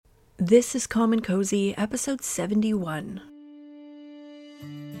This is Calm and Cozy, episode 71.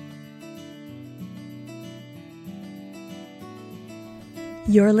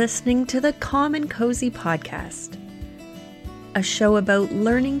 You're listening to the Calm and Cozy podcast, a show about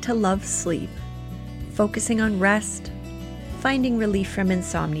learning to love sleep, focusing on rest, finding relief from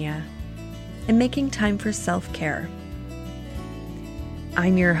insomnia, and making time for self-care.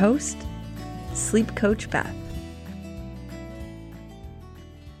 I'm your host, Sleep Coach Beth.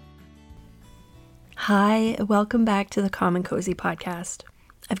 Hi, welcome back to the Calm and Cozy podcast.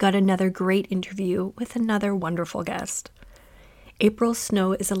 I've got another great interview with another wonderful guest. April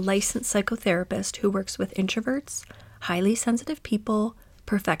Snow is a licensed psychotherapist who works with introverts, highly sensitive people,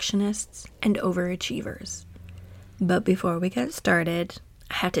 perfectionists, and overachievers. But before we get started,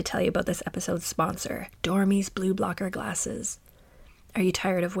 I have to tell you about this episode's sponsor, Dormy's Blue Blocker Glasses. Are you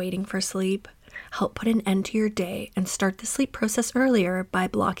tired of waiting for sleep? Help put an end to your day and start the sleep process earlier by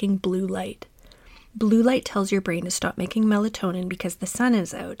blocking blue light. Blue light tells your brain to stop making melatonin because the sun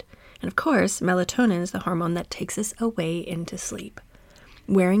is out. And of course, melatonin is the hormone that takes us away into sleep.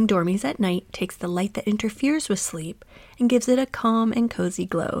 Wearing Dormies at night takes the light that interferes with sleep and gives it a calm and cozy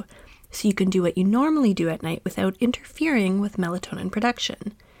glow, so you can do what you normally do at night without interfering with melatonin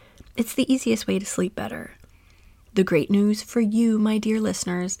production. It's the easiest way to sleep better. The great news for you, my dear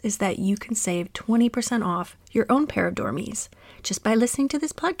listeners, is that you can save 20% off your own pair of Dormies just by listening to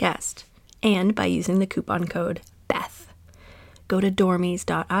this podcast. And by using the coupon code BETH. Go to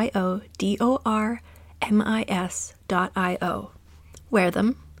dormies.io, dormis.io. Wear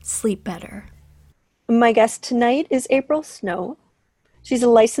them, sleep better. My guest tonight is April Snow. She's a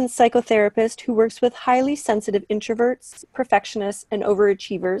licensed psychotherapist who works with highly sensitive introverts, perfectionists, and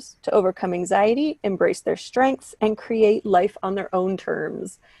overachievers to overcome anxiety, embrace their strengths, and create life on their own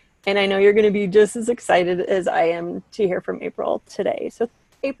terms. And I know you're going to be just as excited as I am to hear from April today. So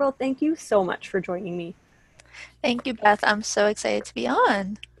April, thank you so much for joining me. Thank you, Beth. I'm so excited to be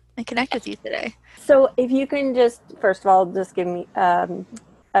on and connect with you today. So if you can just, first of all, just give me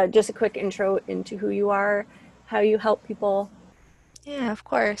just a quick intro into who you are, how you help people. Yeah, of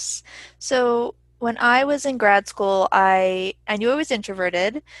course. So when I was in grad school, I knew I was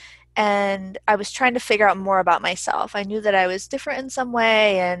introverted, and I was trying to figure out more about myself. I knew that I was different in some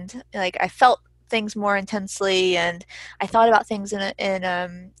way, and I felt things more intensely, and I thought about things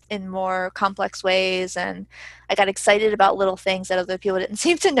in more complex ways, and I got excited about little things that other people didn't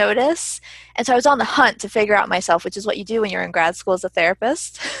seem to notice. And so I was on the hunt to figure out myself, which is what you do when you're in grad school as a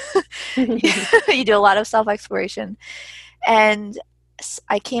therapist. You do a lot of self-exploration. And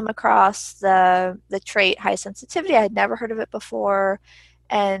I came across the trait high sensitivity. I had never heard of it before.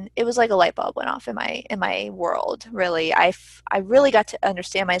 And it was like a light bulb went off in my world. Really, I really got to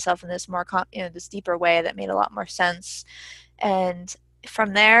understand myself in this more this deeper way that made a lot more sense. And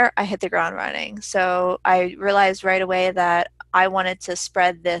from there, I hit the ground running. So I realized right away that I wanted to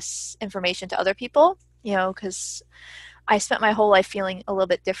spread this information to other people. Because I spent my whole life feeling a little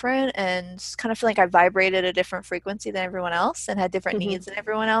bit different and kind of feeling like I vibrated a different frequency than everyone else and had different needs than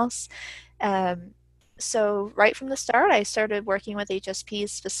everyone else. So right from the start, I started working with HSPs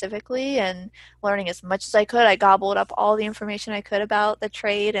specifically and learning as much as I could. I gobbled up all the information I could about the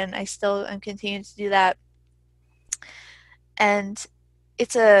trait, and I still am continuing to do that. And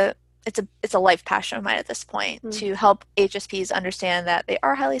it's a life passion of mine at this point to help HSPs understand that they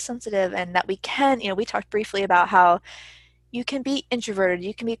are highly sensitive and that we can, we talked briefly about how you can be introverted,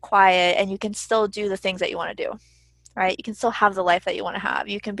 you can be quiet, and you can still do the things that you want to do. Right? You can still have the life that you want to have.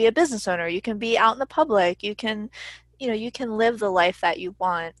 You can be a business owner. You can be out in the public. You can live the life that you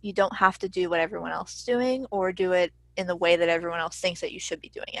want. You don't have to do what everyone else is doing or do it in the way that everyone else thinks that you should be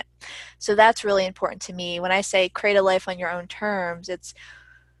doing it. So that's really important to me. When I say create a life on your own terms, it's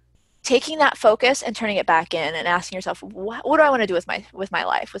taking that focus and turning it back in and asking yourself, what do I want to do with my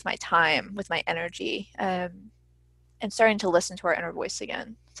life, with my time, with my energy? And starting to listen to our inner voice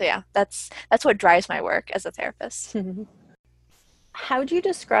again. So yeah, that's what drives my work as a therapist. How do you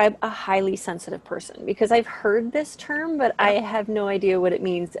describe a highly sensitive person? Because I've heard this term, but I have no idea what it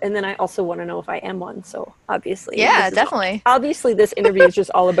means. And then I also want to know if I am one. So obviously, yeah, definitely. Obviously, this interview is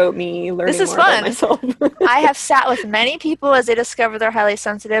just all about me learning more about myself. I have sat with many people as they discover they're highly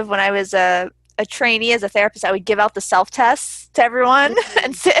sensitive. When I was a trainee as a therapist, I would give out the self-tests to everyone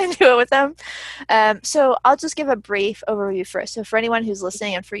and sit and do it with them. So I'll just give a brief overview first. So for anyone who's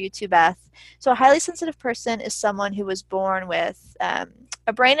listening, and for you too, Beth, so a highly sensitive person is someone who was born with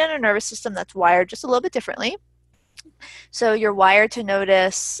a brain and a nervous system that's wired just a little bit differently. So you're wired to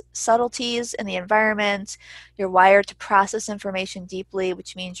notice subtleties in the environment. You're wired to process information deeply,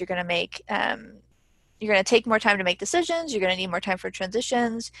 which means you're going to make you're going to take more time to make decisions. You're going to need more time for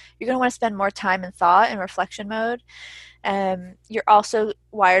transitions. You're going to want to spend more time in thought and reflection mode. You're also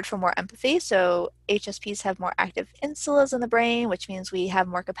wired for more empathy. So HSPs have more active insulas in the brain, which means we have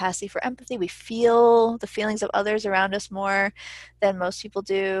more capacity for empathy. We feel the feelings of others around us more than most people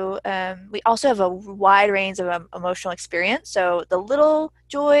do. We also have a wide range of emotional experience. So the little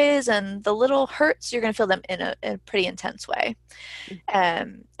joys and the little hurts, you're going to feel them in a pretty intense way.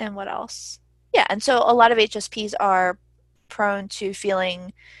 And what else? Yeah, and so a lot of HSPs are prone to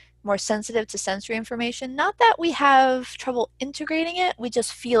feeling more sensitive to sensory information. Not that we have trouble integrating it, we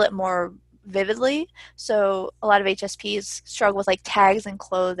just feel it more vividly. So a lot of HSPs struggle with like tags in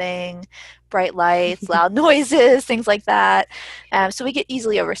clothing, bright lights, loud noises, things like that. So we get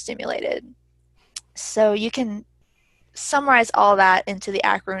easily overstimulated. So you can summarize all that into the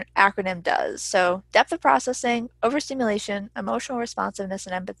acronym DOES. So depth of processing, overstimulation, emotional responsiveness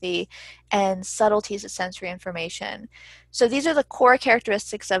and empathy, and subtleties of sensory information. So these are the core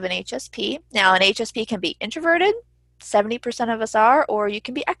characteristics of an HSP. Now, an HSP can be introverted, 70% of us are, or you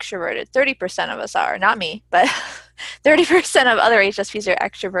can be extroverted, 30% of us are. Not me, but 30% of other HSPs are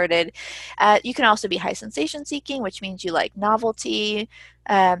extroverted. You can also be high sensation seeking, which means you like novelty.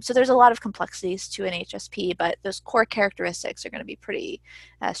 So there's a lot of complexities to an HSP, but those core characteristics are going to be pretty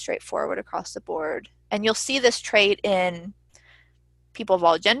straightforward across the board. And you'll see this trait in people of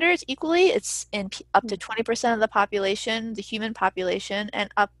all genders equally. It's in up to 20% of the population, the human population, and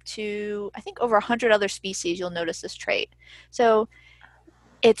up to, I think, over 100 other species, you'll notice this trait. So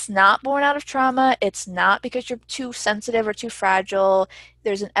it's not born out of trauma. It's not because you're too sensitive or too fragile.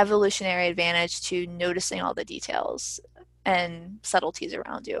 There's an evolutionary advantage to noticing all the details and subtleties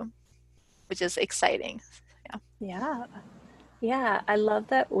around you, which is exciting. Yeah, I love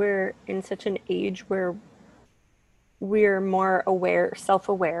that we're in such an age where we're more aware,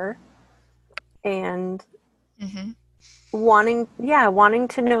 self-aware, and Mm-hmm. wanting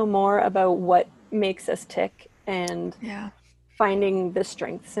to know more about what makes us tick and Yeah. finding the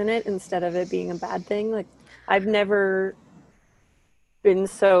strengths in it instead of it being a bad thing. Like, I've never been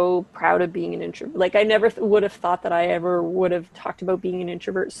so proud of being an introvert. Like, I never would have thought that I ever would have talked about being an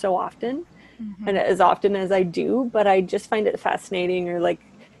introvert so often and Mm-hmm. as often as I do, but I just find it fascinating. Or like,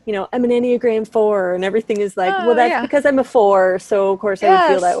 I'm an Enneagram 4 and everything is like, well, Oh, that's yeah. because I'm a 4, so of course I would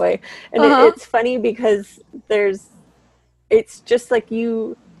feel that Yes. way. And Uh-huh. it's funny because it's just like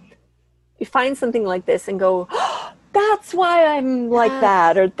you find something like this and go, oh, that's why I'm like Yeah.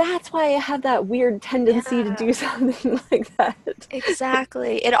 that, or that's why I have that weird tendency to do Yeah. something like that.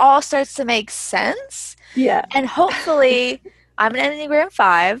 Exactly. It all starts to make sense. Yeah. And hopefully, I'm an Enneagram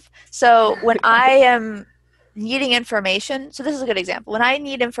 5. So when I am needing information, so this is a good example. When I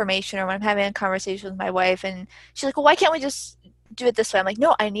need information or when I'm having a conversation with my wife and she's like, well, why can't we just do it this way? I'm like,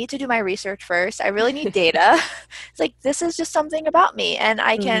 no, I need to do my research first. I really need data. It's like, this is just something about me and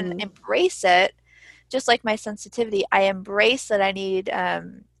I can Mm-hmm. embrace it. Just like my sensitivity, I embrace that I need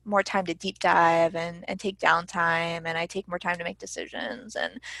more time to deep dive and take downtime, and I take more time to make decisions.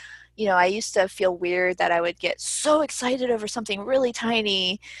 And I used to feel weird that I would get so excited over something really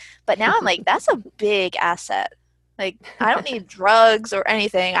tiny, but now I'm like, that's a big asset. Like, I don't need drugs or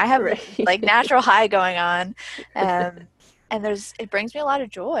anything. I have this like Right. natural high going on. Um, and it brings me a lot of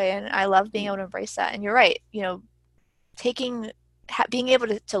joy, and I love being able to embrace that. And you're right, taking, being able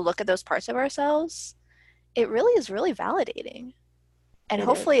to look at those parts of ourselves, it really is really validating, and It is.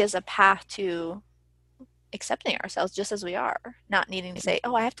 hopefully is a path to accepting ourselves just as we are, not needing to say,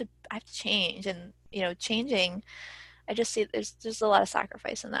 oh, I have to change. And changing, I just see there's a lot of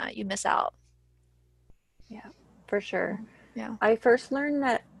sacrifice in that. You miss out. Yeah, for sure. Yeah. I first learned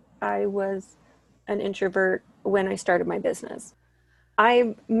that I was an introvert when I started my business.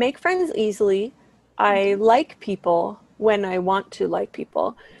 I make friends easily. I Mhm. like people when I want to like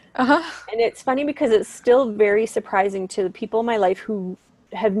people. Uh-huh. And it's funny because it's still very surprising to the people in my life who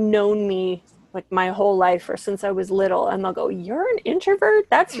have known me like my whole life or since I was little. And they'll go, "You're an introvert?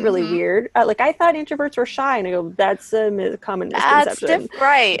 That's really Hmm. weird." Like, I thought introverts were shy. And I go, "That's a common That's misconception." different,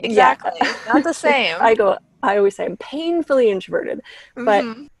 right? Yeah. Exactly, not the same. I always say I'm painfully introverted. But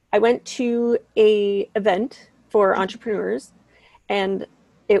Hmm. I went to a event for entrepreneurs, and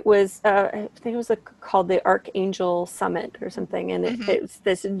it was I think it was called the Archangel Summit or something, and Hmm. it was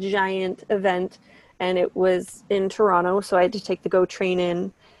this giant event, and it was in Toronto, so I had to take the GO train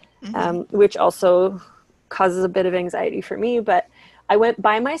in, Hmm. which also causes a bit of anxiety for me. But I went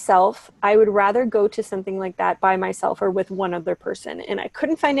by myself. I would rather go to something like that by myself or with one other person, and I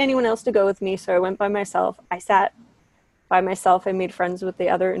couldn't find anyone else to go with me, so I went by myself. I sat by myself. I made friends with the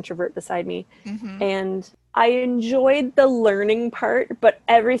other introvert beside me, Hmm. and I enjoyed the learning part, but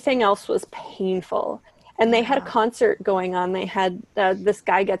everything else was painful. and they had a Yeah. concert going on. They had this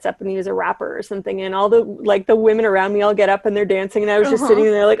guy gets up and he was a rapper or something, and all the women around me all get up and they're dancing, and I was just Uh-huh. sitting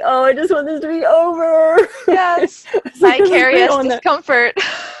there like, oh, I just want this to be over. Yes. It's like, this is great. Vicarious discomfort.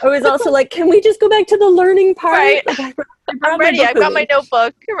 I was also like, can we just go back to the learning part? Right. Like, I I'm brought my ready. book I've with got my me.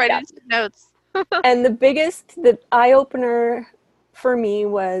 notebook. I'm ready Yeah. to take notes. And the eye opener for me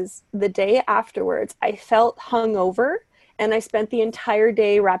was the day afterwards. I felt hungover, and I spent the entire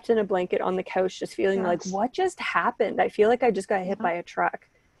day wrapped in a blanket on the couch, just feeling like, Yes. what just happened? I feel like I just got hit Yeah. by a truck.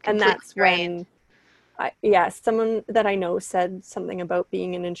 And Completely that's drained. when someone that I know said something about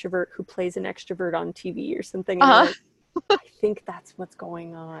being an introvert who plays an extrovert on TV or something. And I Uh-huh. went, I think that's what's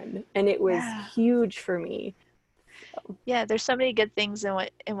going on. And it was Yeah. huge for me. Yeah, there's so many good things in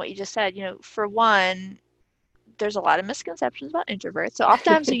what you just said. For one, there's a lot of misconceptions about introverts. So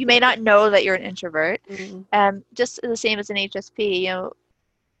oftentimes you may not know that you're an introvert. Mm. Just the same as an HSP,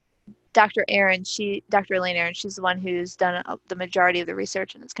 Dr. Elaine Aron, she's the one who's done the majority of the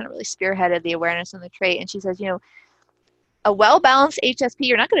research and has kind of really spearheaded the awareness and the trait. And she says, a well-balanced HSP,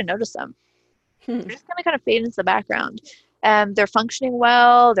 you're not going to notice them. They're just going to kind of fade into the background. They're functioning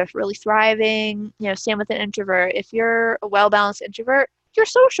well, they're really thriving. Same with an introvert. If you're a well-balanced introvert, you're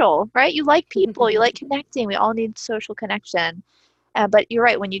social, right? You like people, you like connecting. We all need social connection. But you're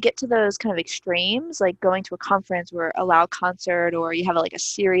right, when you get to those kind of extremes, like going to a conference or a loud concert, or you have like a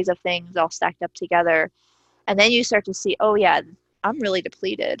series of things all stacked up together, and then you start to see, oh yeah, I'm really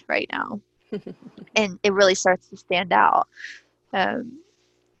depleted right now. And it really starts to stand out. Um,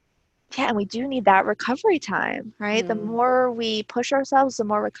 yeah, and we do need that recovery time, right? The more we push ourselves, the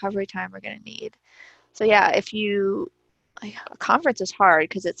more recovery time we're going to need. So yeah, a conference is hard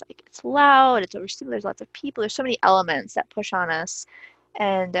because it's loud, it's overstimulated, there's lots of people, there's so many elements that push on us,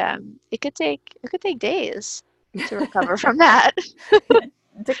 and it could take days to recover from that.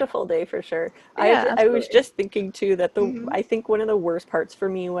 It took a full day for sure. Yeah, I was absolutely. just thinking too that Hmm. I think one of the worst parts for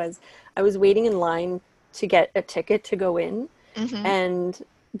me was I was waiting in line to get a ticket to go in, Hmm. and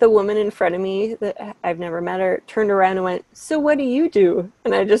the woman in front of me that I've never met her turned around and went, "So what do you do?"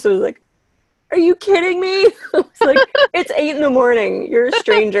 And I just was like, "Are you kidding me?" It's like, it's 8 in the morning. You're a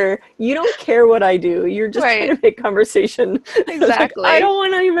stranger. You don't care what I do. You're just trying Right. to make conversation. It's like, I Exactly. don't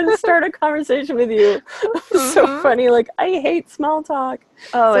want to even start a conversation with you. It's so Hmm. funny. Like, I hate small talk.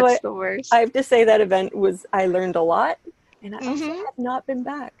 Oh, So it's the I worst. have to say that event was, I learned a lot, and I also Hmm. have not been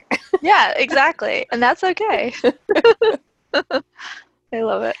back. Yeah, exactly. And that's okay. I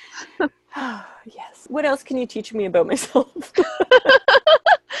love it. Yes. What else can you teach me about myself?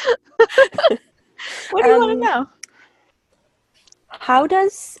 What do you want to um, know? how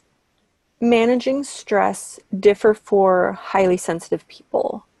does managing stress differ for highly sensitive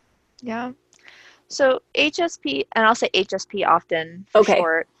people? Yeah. So HSP, and I'll say HSP often for Okay.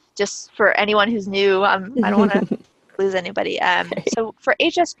 short, just for anyone who's new. I don't want to lose anybody. Okay. So for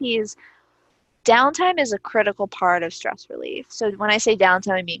HSPs, downtime is a critical part of stress relief. So when I say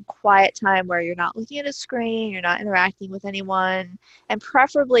downtime, I mean quiet time where you're not looking at a screen, you're not interacting with anyone, and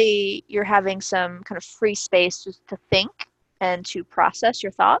preferably you're having some kind of free space just to think and to process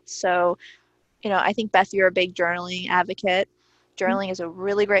your thoughts. So, I think Beth, you're a big journaling advocate. Journaling is a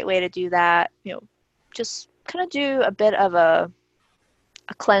really great way to do that. Just kind of do a bit of a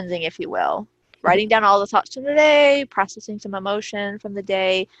cleansing, if you will. Writing down all the thoughts from the day, processing some emotion from the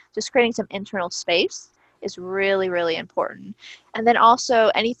day, just creating some internal space is really, really important. And then also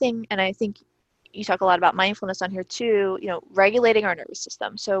anything, and I think you talk a lot about mindfulness on here too, regulating our nervous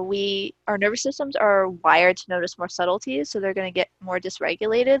system. So our nervous systems are wired to notice more subtleties, so they're going to get more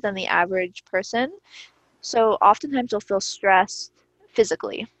dysregulated than the average person. So oftentimes you'll feel stressed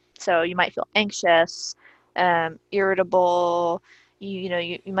physically. So you might feel anxious, irritable.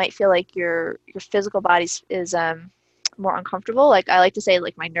 You might feel like your physical body is more uncomfortable. Like I like to say,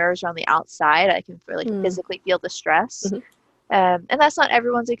 like my nerves are on the outside. I can feel, like Mm. physically feel the stress. Mhm. And that's not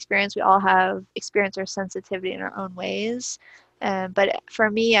everyone's experience. We all have experience our sensitivity in our own ways. But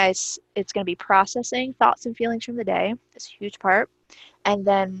for me, it's going to be processing thoughts and feelings from the day. It's a huge part, and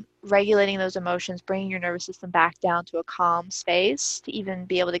then regulating those emotions, bringing your nervous system back down to a calm space to even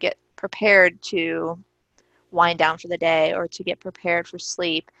be able to get prepared to wind down for the day or to get prepared for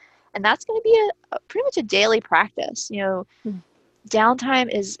sleep. And that's going to be pretty much a daily practice. Mm. Downtime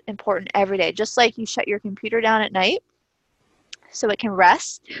is important every day. Just like you shut your computer down at night so it can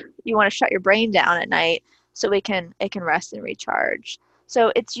rest, you want to shut your brain down at night so it can rest and recharge.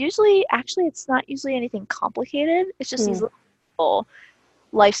 So it's not usually anything complicated. It's just these Mm. little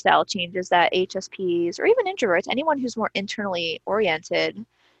lifestyle changes that HSPs or even introverts, anyone who's more internally oriented,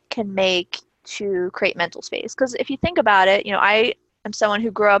 can make to create mental space. Because if you think about it, I am someone who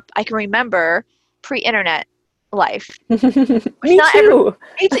grew up, I can remember pre-internet life. Me too.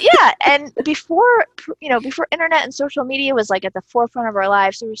 Yeah, and before internet and social media was like at the forefront of our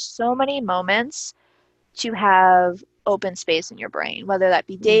lives, there were so many moments to have open space in your brain, whether that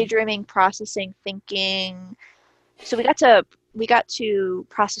be daydreaming, processing, thinking. So we got to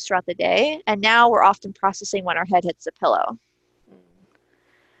process throughout the day, and now we're often processing when our head hits the pillow.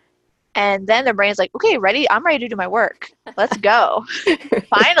 And then the brain's like, okay, ready? I'm ready to do my work. Let's go.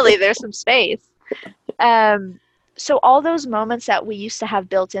 Finally, there's some space. So all those moments that we used to have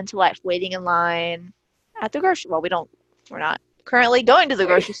built into life, waiting in line at the grocery, well, we're not currently going to the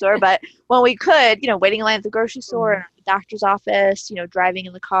grocery store, but when we could, waiting in line at the grocery store, or the doctor's office, driving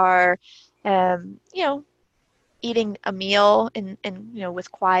in the car, eating a meal and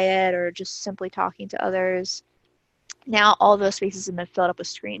with quiet or just simply talking to others. Now all those spaces have been filled up with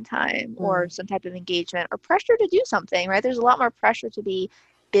screen time or some type of engagement or pressure to do something, right? There's a lot more pressure to be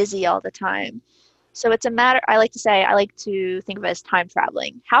busy all the time. So it's a matter, I like to think of it as time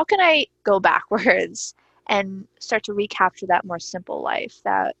traveling. How can I go backwards and start to recapture that more simple life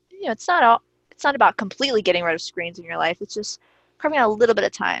that, it's not about completely getting rid of screens in your life. It's just carving out a little bit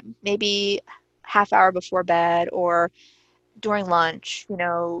of time, maybe half hour before bed or during lunch,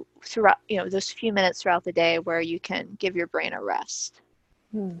 throughout, those few minutes throughout the day where you can give your brain a rest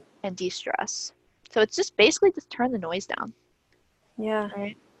and de-stress. So it's just basically just turn the noise down. Yeah.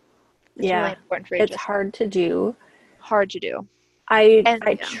 Right? It's really important for you. It's hard to do. Hard to do.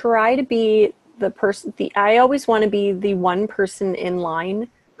 I try to be the person, I always want to be the one person in line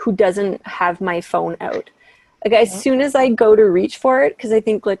who doesn't have my phone out. Like as soon as I go to reach for it, because I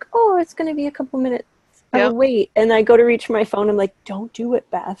think like, oh, it's going to be a couple minutes. Oh, wait. And I go to reach for my phone. I'm like, don't do it,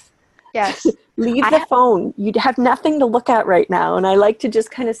 Beth. Yes. Leave the phone. You have nothing to look at right now. And I like to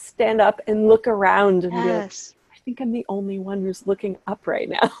just kind of stand up and look around and be like, I think I'm the only one who's looking up right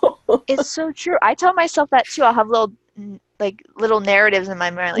now. It's so true. I tell myself that too. I'll have little narratives in my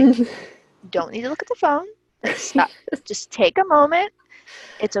mind, like, don't need to look at the phone. Stop. Just take a moment.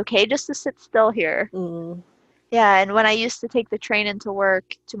 It's okay just to sit still here. Yeah, and when I used to take the train into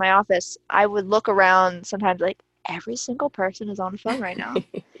work to my office, I would look around sometimes like every single person is on the phone right now.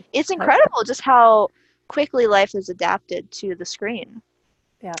 It's incredible just how quickly life has adapted to the screen.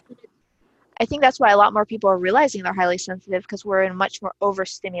 Yeah. I think that's why a lot more people are realizing they're highly sensitive because we're in much more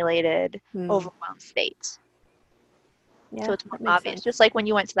overstimulated, overwhelmed states. Yeah, so it's more obvious. Sense. Just like when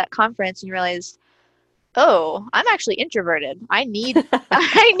you went to that conference and you realized, oh, I'm actually introverted. I need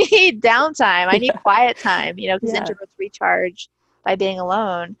downtime. I need quiet time, because introverts recharge by being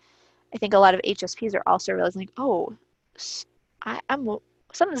alone. I think a lot of HSPs are also realizing, oh, I'm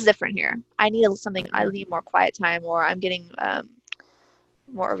something's different here. I need more quiet time, or I'm getting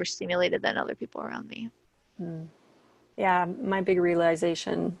more overstimulated than other people around me. Yeah, my big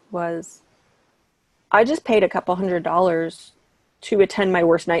realization was I just paid a couple $100 to attend my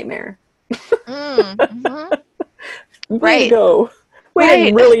worst nightmare. Way to go. Way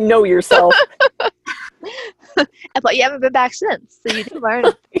to really know yourself. But you haven't been back since, so you did learn.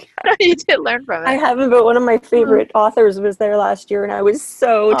 You did learn from it. I haven't, but one of my favorite authors was there last year, and I was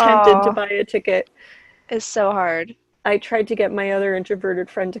so tempted to buy a ticket. It's so hard. I tried to get my other introverted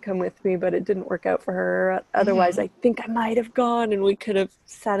friend to come with me, but it didn't work out for her. Otherwise, I think I might have gone, and we could have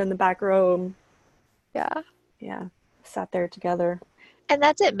sat in the back row. Yeah, sat there together. And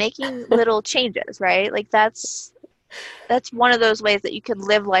that's it, making little changes, right? Like that's one of those ways that you can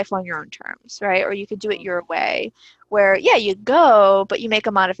live life on your own terms, right? Or you could do it your way where, you go, but you make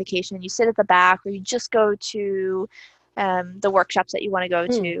a modification. You sit at the back, or you just go to the workshops that you want to go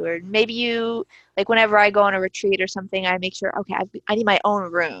to. Or maybe you, like whenever I go on a retreat or something, I make sure, okay, I need my own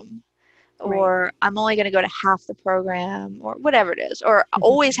room. Or I'm only going to go to half the program, or whatever it is. Or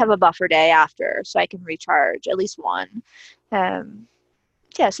always have a buffer day after so I can recharge, at least one.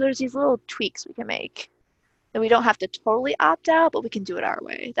 So there's these little tweaks we can make that we don't have to totally opt out, but we can do it our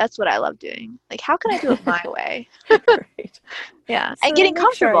way. That's what I love doing. Like, how can I do it my way? Right. Yeah. So and getting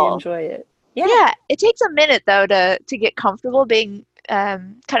comfortable. Sure I enjoy it. Yeah. It takes a minute, though, to get comfortable being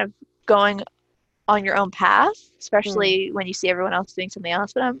kind of going on your own path, especially when you see everyone else doing something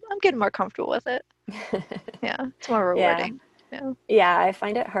else. But I'm getting more comfortable with it. Yeah. It's more rewarding. Yeah, I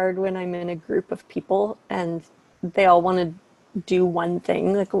find it hard when I'm in a group of people and they all want to do one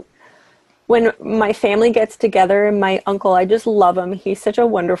thing. Like when my family gets together, and my uncle, I just love him. He's such a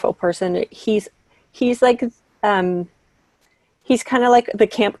wonderful person. He's like he's kind of like the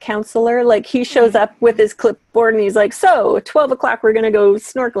camp counselor. Like he shows up with his clipboard and he's like, so 12 o'clock we're gonna go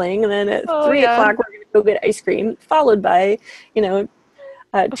snorkeling, and then at 3 o'clock we're gonna go get ice cream, followed by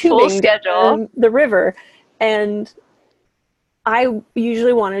tubing schedule. the river. And I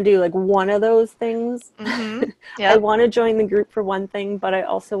usually want to do like one of those things. Mm-hmm. I Yep. want to join the group for one thing, but I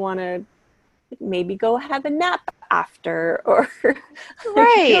also want to maybe go have a nap after or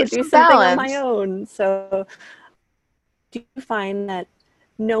Right. do Some something on my balance. own. So do you find that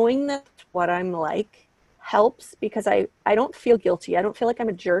knowing that what I'm like helps because I don't feel guilty. I don't feel like I'm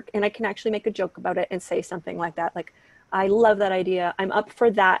a jerk and I can actually make a joke about it and say something like that. Like, I love that idea. I'm up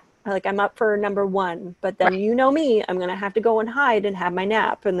for that. Like, I'm up for number one, but then Right. you know me, I'm going to have to go and hide and have my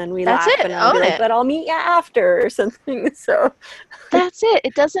nap. And then we That's laugh it. and I'll be Own like, it. but I'll meet you after or something. So, That's it.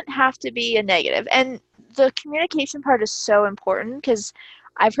 It doesn't have to be a negative. And the communication part is so important because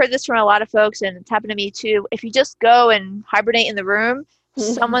I've heard this from a lot of folks, and it's happened to me too. If you just go and hibernate in the room,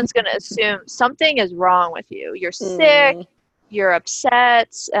 someone's going to assume something is wrong with you. You're sick, mm, you're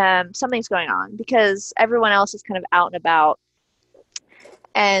upset, something's going on because everyone else is kind of out and about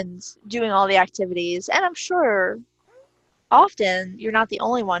and doing all the activities. And I'm sure often you're not the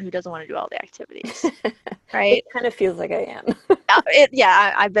only one who doesn't want to do all the activities, it right? kind of feels like I am.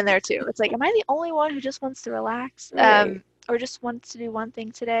 Yeah, I've been there too. It's like, am I the only one who just wants to relax, Right. or just wants to do one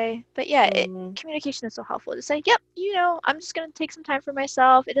thing today? But yeah, Mm, communication is so helpful to say, yep, I'm just gonna take some time for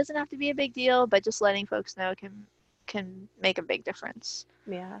myself. It doesn't have to be a big deal, but just letting folks know can make a big difference.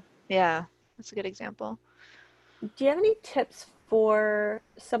 yeah. Yeah, that's a good example. Do you have any tips for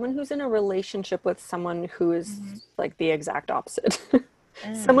someone who's in a relationship with someone who is Hmm. like the exact opposite?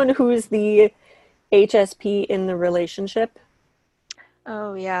 Mm. Someone who's the HSP in the relationship?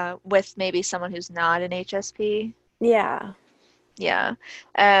 Oh yeah, with maybe someone who's not an HSP. Yeah. Yeah.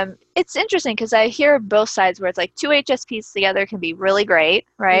 It's interesting because I hear both sides where it's like two HSPs together can be really great,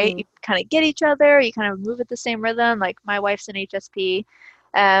 right? Mm. You kind of get each other, you kind of move at the same rhythm. Like my wife's an HSP.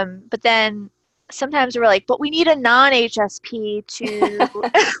 But then sometimes we're like, but we need a non-HSP to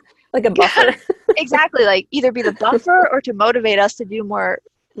Like a buffer. exactly like either be the buffer or to motivate us to do more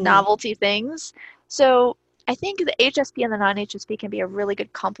Mm. novelty things. So I think the HSP and the non-HSP can be a really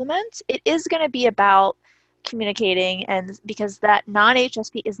good complement. It is going to be about communicating, and because that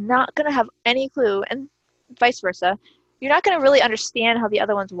non-HSP is not going to have any clue, and vice versa, you're not going to really understand how the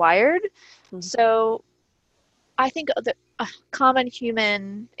other one's wired. Mm. So I think the common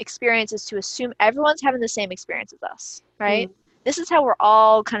human experience is to assume everyone's having the same experience as us, right? Mm. This is how we're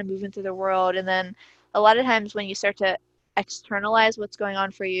all kind of moving through the world. And then a lot of times when you start to externalize what's going on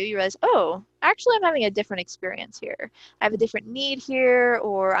for you, you realize, oh, actually, I'm having a different experience here. I have a different need here,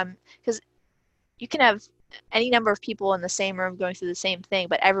 or because you can have any number of people in the same room going through the same thing,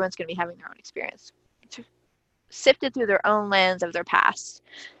 but everyone's going to be having their own experience, sifted through their own lens of their past.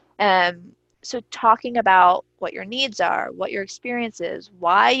 Um, so talking about what your needs are, what your experience is,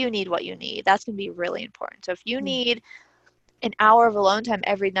 why you need what you need, that's going to be really important. So if you Mm. need an hour of alone time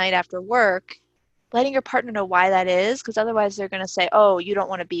every night after work, letting your partner know why that is, because otherwise they're going to say, oh, you don't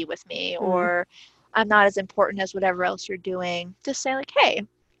want to be with me, Mm. or I'm not as important as whatever else you're doing. Just say like, hey,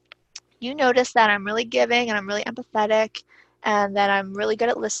 you notice that I'm really giving and I'm really empathetic and that I'm really good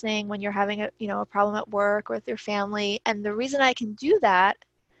at listening when you're having a problem at work or with your family. And the reason I can do that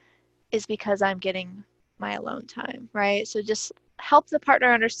is because I'm getting my alone time, right? So just help the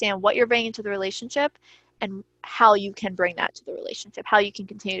partner understand what you're bringing to the relationship and how you can bring that to the relationship, how you can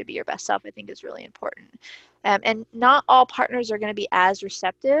continue to be your best self, I think is really important. And not all partners are going to be as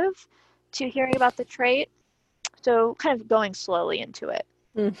receptive to hearing about the trait. So kind of going slowly into it,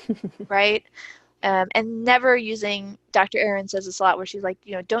 Mm. right? And never using, Dr. Erin says this a lot where she's like,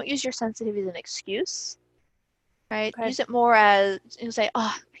 don't use your sensitivity as an excuse, right? Okay. Use it more as say,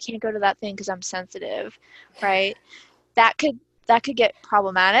 oh, I can't go to that thing because I'm sensitive, right? That could that could get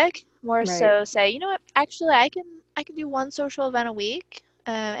problematic. More Right. so, say, you know what? Actually, I can do one social event a week,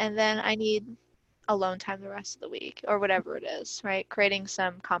 and then I need alone time the rest of the week, or whatever it is, right? Creating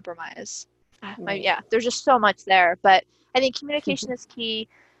some compromise. Right. Yeah, there's just so much there, but I think communication is key.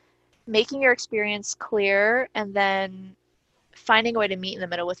 Making your experience clear, and then finding a way to meet in the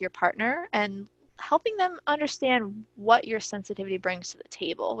middle with your partner and helping them understand what your sensitivity brings to the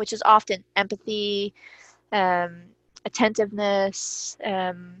table, which is often empathy, um, attentiveness,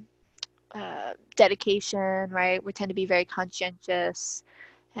 dedication, right? We tend to be very conscientious,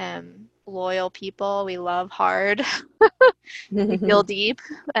 loyal people. We love hard, we feel deep,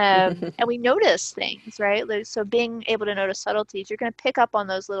 and we notice things, right? So being able to notice subtleties, you're going to pick up on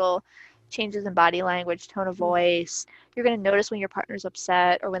those little changes in body language, tone of voice. You're going to notice when your partner's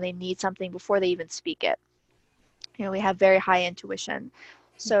upset or when they need something before they even speak it. We have very high intuition.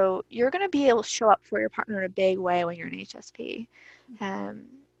 So you're going to be able to show up for your partner in a big way when you're an HSP. Um,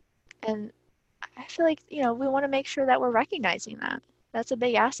 and I feel like, we want to make sure that we're recognizing that. That's a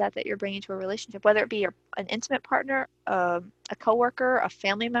big asset that you're bringing to a relationship, whether it be an intimate partner, a coworker, a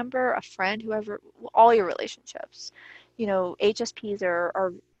family member, a friend, whoever, all your relationships. HSPs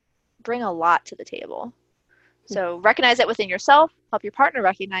are bring a lot to the table. So recognize that within yourself, help your partner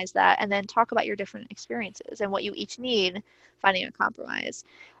recognize that, and then talk about your different experiences and what you each need, finding a compromise.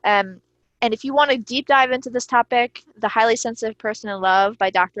 And if you want to deep dive into this topic, The Highly Sensitive Person in Love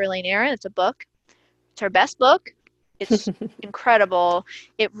by Dr. Elaine Aron, it's a book. It's her best book. It's incredible.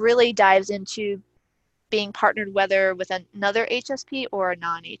 It really dives into being partnered whether with another HSP or a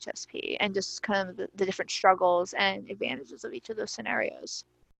non-HSP, and just kind of the different struggles and advantages of each of those scenarios.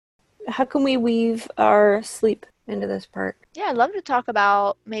 How can we weave our sleep into this part? Yeah, I'd love to talk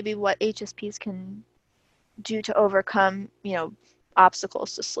about maybe what HSPs can do to overcome,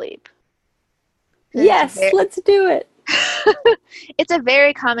 obstacles to sleep. Yes, let's do it. It's a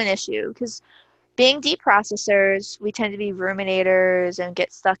very common issue because being deep processors, we tend to be ruminators and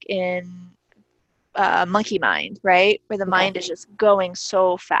get stuck in monkey mind, right? Where the mind is just going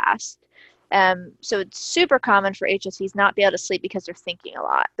so fast. So it's super common for HSPs not be able to sleep because they're thinking a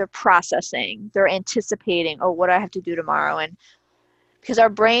lot. They're processing. They're anticipating, oh, what do I have to do tomorrow? And because our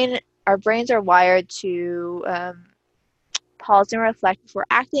brains are wired to pause and reflect before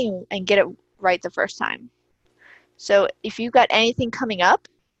acting and get it right the first time. So if you've got anything coming up,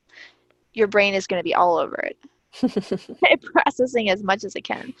 your brain is going to be all over it, processing as much as it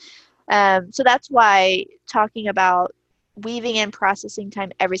can. So that's why talking about weaving in processing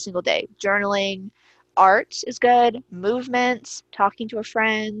time every single day. Journaling, art is good, movements, talking to a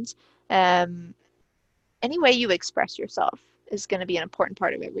friend, any way you express yourself is going to be an important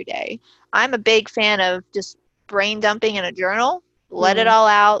part of every day. I'm a big fan of just brain dumping in a journal. Let it all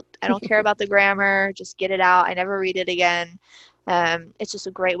out. I don't care about the grammar. Just get it out. I never read it again. It's just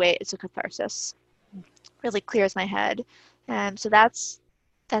a great way. It's a catharsis. Really clears my head. So that's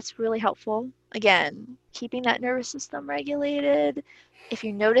really helpful. Again, keeping that nervous system regulated. If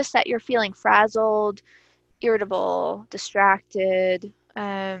you notice that you're feeling frazzled, irritable, distracted,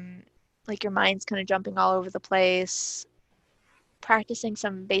 like your mind's kind of jumping all over the place, practicing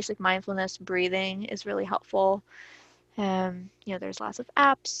some basic mindfulness breathing is really helpful. There's lots of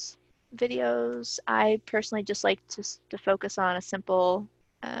apps, videos. I personally just like to focus on a simple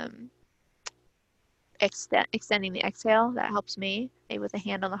extending the exhale. That helps me, maybe with a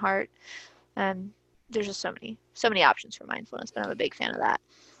hand on the heart. There's just so many options for mindfulness, but I'm a big fan of that.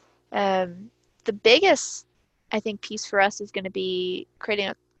 The biggest, I think, piece for us is going to be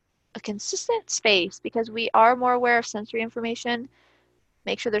creating a consistent space, because we are more aware of sensory information.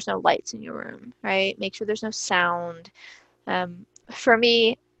 Make sure there's no lights in your room, right? Make sure there's no sound. For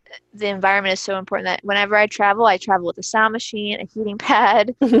me, the environment is so important that whenever I travel with a sound machine, a heating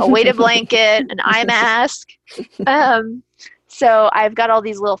pad, a weighted blanket, an eye mask. So I've got all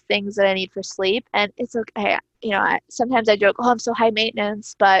these little things that I need for sleep, and it's okay. Sometimes I joke, I'm so high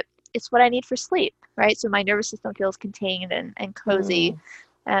maintenance, but it's what I need for sleep, right? So my nervous system feels contained and cozy.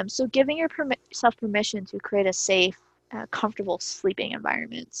 So giving yourself permission to create a safe, comfortable sleeping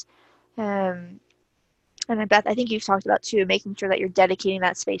environment. And Beth, I think you've talked about too, making sure that you're dedicating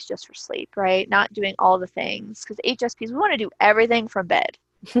that space just for sleep, right? Not doing all the things, because HSPs, we want to do everything from bed,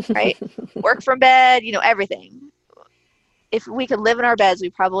 right? Work from bed, everything. If we could live in our beds, we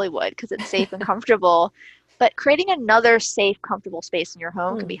probably would, because it's safe and comfortable. But creating another safe, comfortable space in your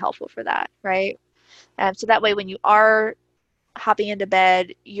home can be helpful for that, right? So that way, when you are hopping into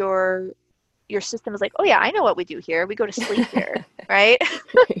bed, your system is like, oh yeah, I know what we do here. We go to sleep here, right?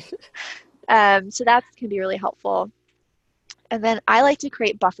 So that can be really helpful. And then I like to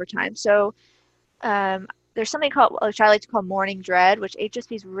create buffer time. So there's something which I like to call morning dread, which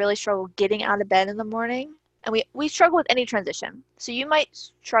HSPs really struggle getting out of bed in the morning. And we struggle with any transition. So you might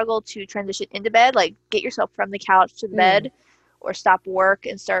struggle to transition into bed, like get yourself from the couch to the bed, or stop work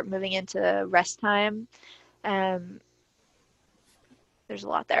and start moving into rest time. There's a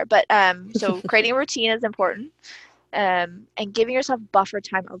lot there. But so creating a routine is important. And giving yourself buffer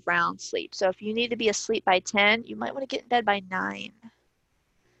time around sleep. So if you need to be asleep by 10, you might want to get in bed by 9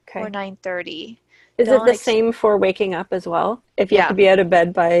 or 9:30. Is it the same for waking up as well? If you have to be out of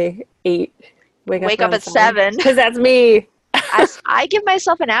bed by 8, wake up at 7. Because that's me. I give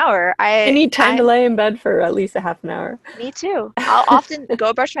myself an hour. I need time to lay in bed for at least a half an hour. Me too. I'll often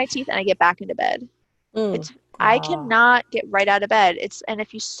go brush my teeth and I get back into bed. I cannot get right out of bed. And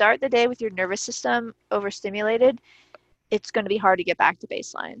if you start the day with your nervous system overstimulated, it's going to be hard to get back to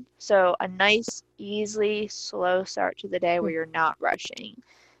baseline. So a nice, easy, slow start to the day where you're not rushing.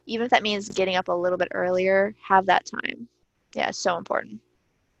 Even if that means getting up a little bit earlier, have that time. Yeah, it's so important.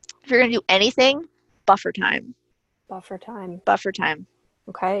 If you're going to do anything, buffer time. Buffer time. Buffer time.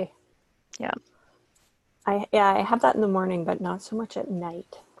 Okay. Yeah. I have that in the morning, but not so much at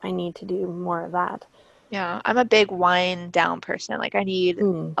night. I need to do more of that. Yeah, I'm a big wind down person. Like I need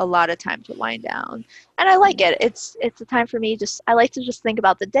Mm. a lot of time to wind down. And I like it. It's a time for me just I like to just think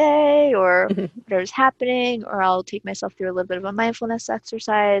about the day or whatever's happening, or I'll take myself through a little bit of a mindfulness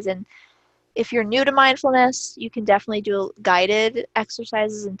exercise. And if you're new to mindfulness, you can definitely do guided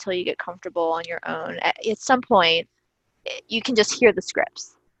exercises until you get comfortable on your own. At some point, you can just hear the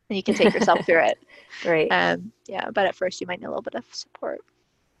scripts and you can take yourself through it. Right. Yeah, but at first you might need a little bit of support.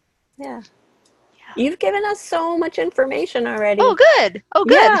 Yeah. You've given us so much information already. Oh, good. Oh,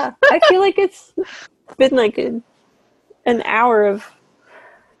 good. Yeah. I feel like it's been like an hour of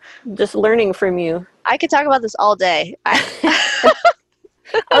just learning from you. I could talk about this all day.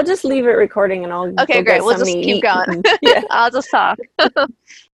 I'll just leave it recording and I'll Okay, great. We'll just keep going. Yeah. I'll just talk.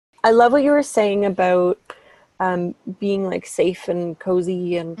 I love what you were saying about being like safe and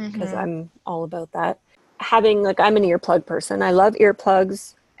cozy, and because I'm all about that. Having like, I'm an earplug person. I love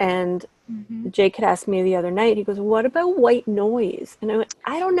earplugs. And Jake had asked me the other night, he goes, what about white noise? And I went,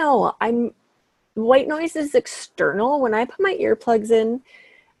 I don't know. White noise is external. When I put my earplugs in,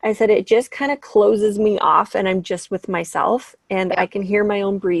 I said, it just kind of closes me off and I'm just with myself and I can hear my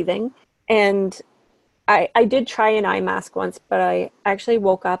own breathing. And I did try an eye mask once, but I actually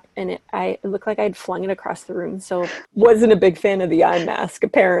woke up and it looked like I'd flung it across the room. So wasn't a big fan of the eye mask,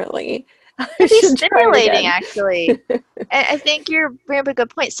 apparently. It's stimulating, actually. And I think you're bringing up a good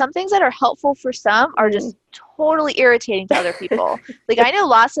point. Some things that are helpful for some are just totally irritating to other people. Like I know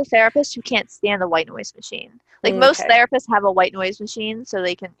lots of therapists who can't stand the white noise machine. Like most therapists have a white noise machine so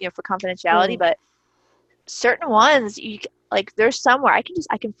they can, for confidentiality, but certain ones, there's somewhere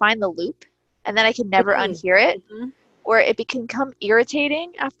I can find the loop and then I can never unhear it, or it can become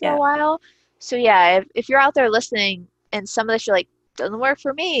irritating after a while. So yeah, if you're out there listening and some of this you're like, doesn't work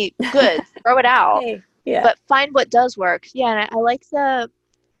for me, good, throw it out. Yeah. But find what does work. Yeah, and I like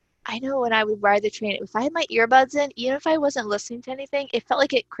I know when I would ride the train, if I had my earbuds in, even if I wasn't listening to anything, it felt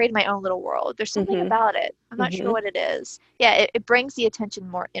like it created my own little world. There's something about it. I'm not sure what it is. Yeah, it brings the attention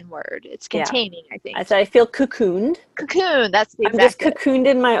more inward. It's containing, I think. I feel cocooned. Cocoon, that's the exact. I'm just cocooned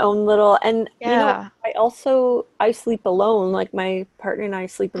in my own little, and I sleep alone. Like my partner and I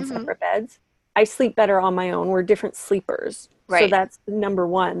sleep in separate beds. I sleep better on my own. We're different sleepers. Right. So that's number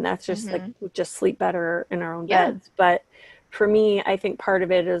one. That's just like, we just sleep better in our own beds. But for me, I think part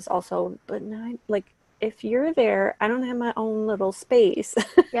of it is also, like, if you're there, I don't have my own little space.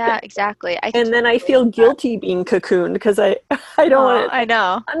 Yeah, exactly. And then I feel guilty being cocooned because I don't want to. I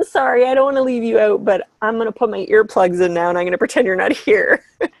know. I'm sorry, I don't want to leave you out, but I'm going to put my earplugs in now and I'm going to pretend you're not here.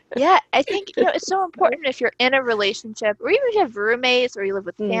 Yeah, I think, it's so important if you're in a relationship, or even if you have roommates or you live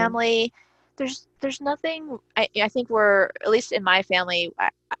with family. There's nothing, I think we're, at least in my family,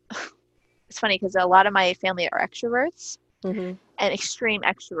 it's funny because a lot of my family are extroverts and extreme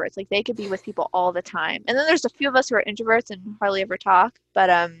extroverts. Like they could be with people all the time. And then there's a few of us who are introverts and hardly ever talk.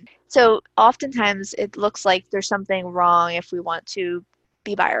 But so oftentimes it looks like there's something wrong if we want to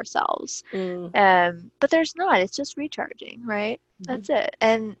be by ourselves. But there's not. It's just recharging, right? That's it.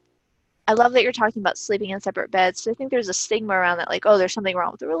 And I love that you're talking about sleeping in separate beds. So I think there's a stigma around that, like, oh, there's something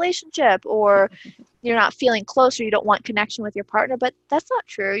wrong with the relationship, or you're not feeling close, or you don't want connection with your partner. But that's not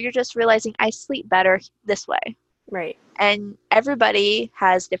true. You're just realizing I sleep better this way. Right. And everybody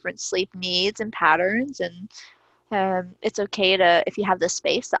has different sleep needs and patterns, and it's okay to, if you have the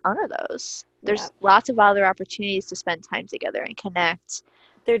space, to honor those. There's lots of other opportunities to spend time together and connect.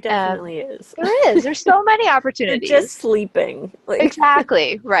 There definitely is. There is. There's so many opportunities. You're just sleeping.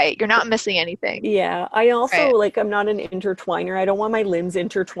 Exactly. Right. You're not missing anything. Yeah. I also, I'm not an intertwiner. I don't want my limbs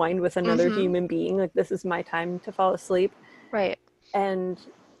intertwined with another human being. Like, this is my time to fall asleep. Right. And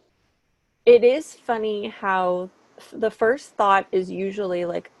it is funny how the first thought is usually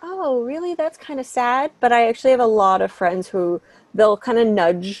like, oh, really? That's kind of sad. But I actually have a lot of friends who they'll kind of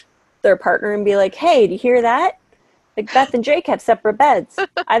nudge their partner and be like, hey, do you hear that? Like, Beth and Jake have separate beds.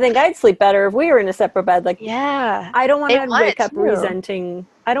 I think I'd sleep better if we were in a separate bed. Like, I don't want to wake up resenting.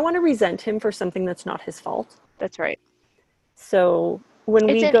 I don't want to resent him for something that's not his fault. That's right. So when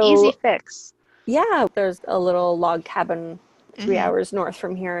it's an easy fix. Yeah, there's a little log cabin 3 hours north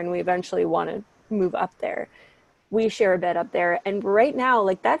from here, and we eventually want to move up there. We share a bed up there, and right now,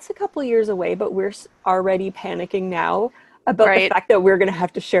 like, that's a couple years away, but we're already panicking now about the fact that we're going to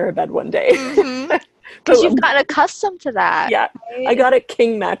have to share a bed one day. Because you've gotten accustomed to that. Yeah. Right? I got a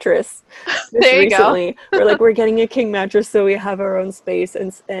king mattress there you recently. We're getting a king mattress so we have our own space,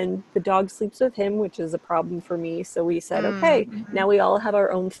 and the dog sleeps with him, which is a problem for me. So we said, okay, now we all have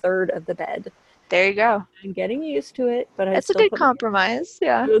our own third of the bed. There you go. I'm getting used to it, but I It's a still good put my compromise.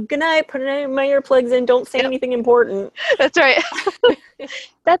 Yeah. good night, put my earplugs in, don't say Yep. anything important. That's right.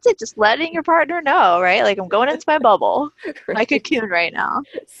 That's it. Just letting your partner know, right? Like I'm going into my bubble, my Right. cocoon right now.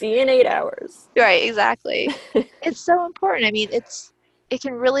 See you in 8 hours. Right, exactly. It's so important. I mean, it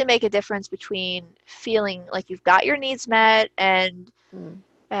can really make a difference between feeling like you've got your needs met and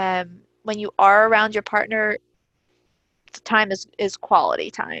Mm, when you are around your partner, the time is quality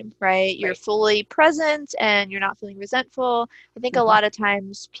time, right? You're right. fully present and you're not feeling resentful. I think a Hmm. lot of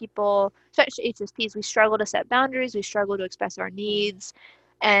times people, especially HSPs, we struggle to set boundaries, we struggle to express our needs,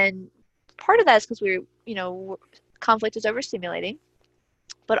 and part of that is because conflict is overstimulating,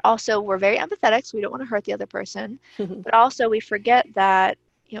 but also we're very empathetic, so we don't want to hurt the other person. But also we forget that,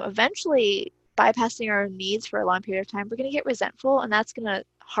 eventually bypassing our needs for a long period of time, we're going to get resentful and that's going to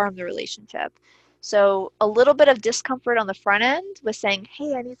harm the relationship. So a little bit of discomfort on the front end with saying,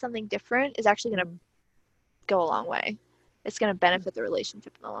 hey, I need something different is actually going to go a long way. It's going to benefit the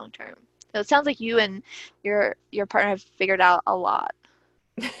relationship in the long term. So it sounds like you and your partner have figured out a lot,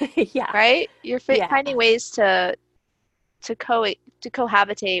 Yeah. right? You're Yeah. finding ways to co to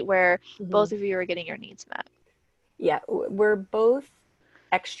cohabitate where Hmm. both of you are getting your needs met. Yeah. We're both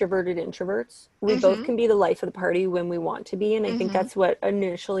extroverted introverts. We both Mhm. can be the life of the party when we want to be, and I think Mhm. that's what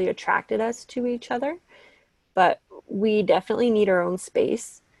initially attracted us to each other. But we definitely need our own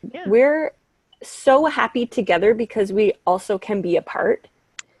space. Yeah. We're so happy together because we also can be apart.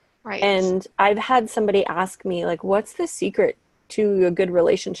 Right. And I've had somebody ask me, like, what's the secret to a good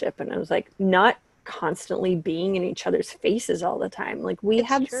relationship? And I was like, not constantly being in each other's faces all the time. Like, we It's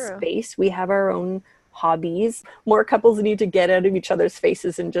have true. space, we have our own hobbies. More couples need to get out of each other's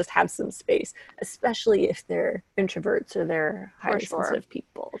faces and just have some space, especially if they're introverts or they're For highly sure. sensitive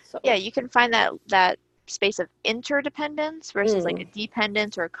people. Yeah, So, you can find that space of interdependence versus like a mm,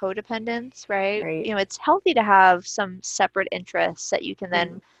 dependence or a codependence, right? right. It's healthy to have some separate interests that you can Mm,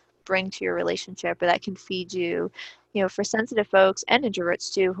 then bring to your relationship or that can feed you. For sensitive folks and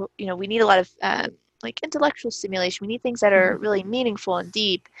introverts too, we need a lot of like intellectual stimulation. We need things that are really meaningful and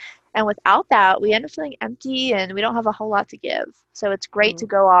deep. And without that, we end up feeling empty and we don't have a whole lot to give. So it's great to mm.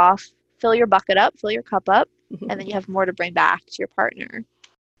 go off, fill your bucket up, fill your cup up, and then you have more to bring back to your partner.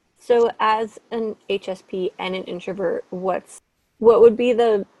 So, as an HSP and an introvert, what would be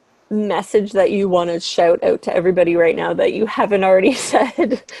the message that you want to shout out to everybody right now that you haven't already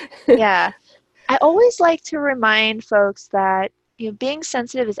said? Yeah. I always like to remind folks that, being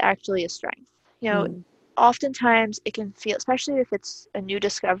sensitive is actually a strength. You know, Mm, Oftentimes it can feel, especially if it's a new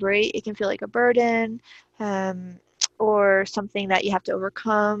discovery, it can feel like a burden, um, or something that you have to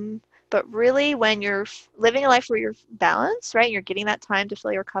overcome. But really, when you're living a life where you're balanced, right, you're getting that time to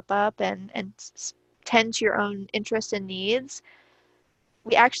fill your cup up and tend to your own interests and needs,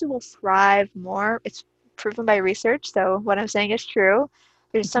 we actually will thrive more. It's proven by research, so what I'm saying is true.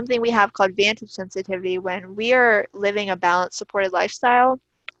 There's something we have called vantage sensitivity. When we are living a balanced, supported lifestyle,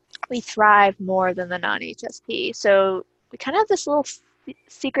 we thrive more than the non-HSP. So we kind of have this little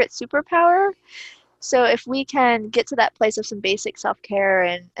secret superpower. So if we can get to that place of some basic self-care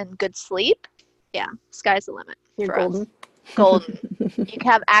and good sleep, yeah, sky's the limit you're for us. golden. Golden. You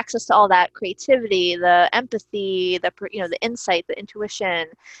can have access to all that creativity, the empathy, the insight, the intuition.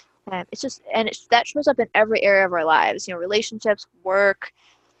 It's just, and that shows up in every area of our lives. Relationships, work,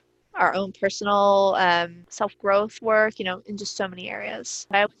 our own personal self-growth work. In just so many areas.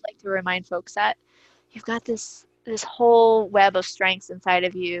 I always like to remind folks that you've got this whole web of strengths inside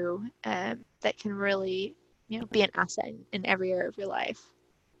of you that can really, be an asset in every area of your life.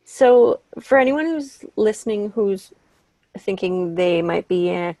 So, for anyone who's listening who's thinking they might be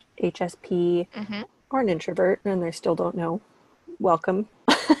an HSP Hmm. or an introvert and they still don't know, welcome.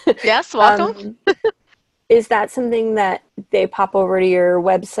 Yes, welcome. um, Is that something that they pop over to your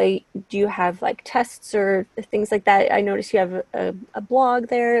website? Do you have like tests or things like that? I noticed you have a blog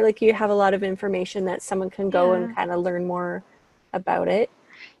there. Like you have a lot of information that someone can go and Yeah. kind of learn more about it.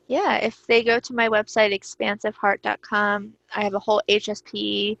 Yeah, if they go to my website, expansiveheart.com, I have a whole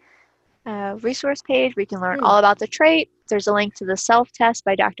HSP resource page where you can learn Hmm. all about the trait. There's a link to the self-test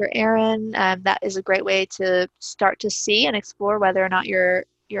by Dr. Aaron. That is a great way to start to see and explore whether or not you're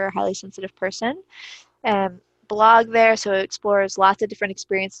a highly sensitive person. Um, Blog there, so it explores lots of different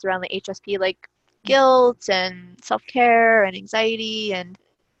experiences around the HSP, like guilt and self-care and anxiety and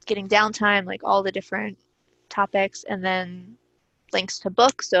getting downtime, like all the different topics. And then links to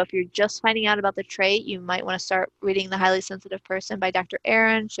books. So if you're just finding out about the trait, you might want to start reading The Highly Sensitive Person by Dr.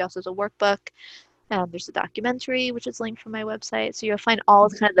 Aaron. She also has a workbook. There's a documentary, which is linked from my website. So you'll find all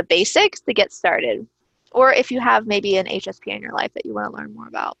kind of the basics to get started. Or if you have maybe an HSP in your life that you want to learn more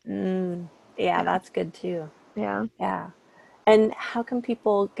about. Mm. Yeah, that's good too. Yeah. Yeah. And how can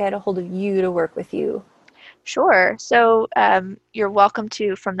people get a hold of you to work with you? Sure. So you're welcome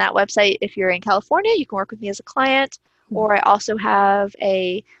to, from that website, if you're in California, you can work with me as a client. Or I also have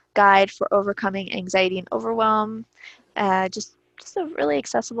a guide for overcoming anxiety and overwhelm. Just a really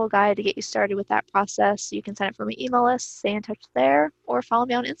accessible guide to get you started with that process. You can sign up for my email list, stay in touch there, or follow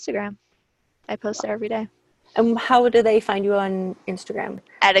me on Instagram. I post there every day. And how do they find you on Instagram?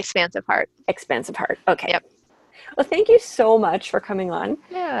 At Expansive Heart. Expansive Heart. Okay. Yep. Well, thank you so much for coming on.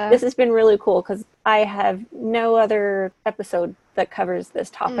 Yeah. This has been really cool because I have no other episode that covers this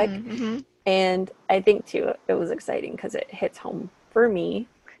topic. Mm-hmm. And I think, too, it was exciting because it hits home for me.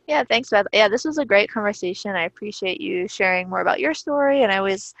 Yeah, thanks, Beth. Yeah, this was a great conversation. I appreciate you sharing more about your story, and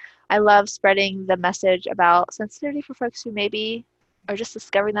I love spreading the message about sensitivity for folks who maybe are just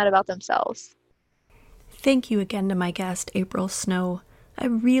discovering that about themselves. Thank you again to my guest, April Snow. I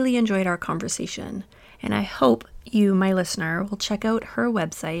really enjoyed our conversation, and I hope you, my listener, will check out her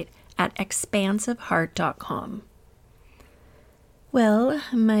website at expansiveheart.com. Well,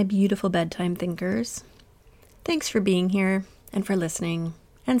 my beautiful bedtime thinkers, thanks for being here and for listening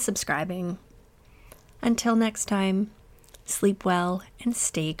and subscribing. Until next time, sleep well and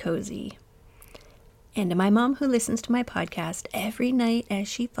stay cozy. And to my mom who listens to my podcast every night as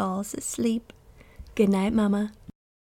she falls asleep, good night, Mama.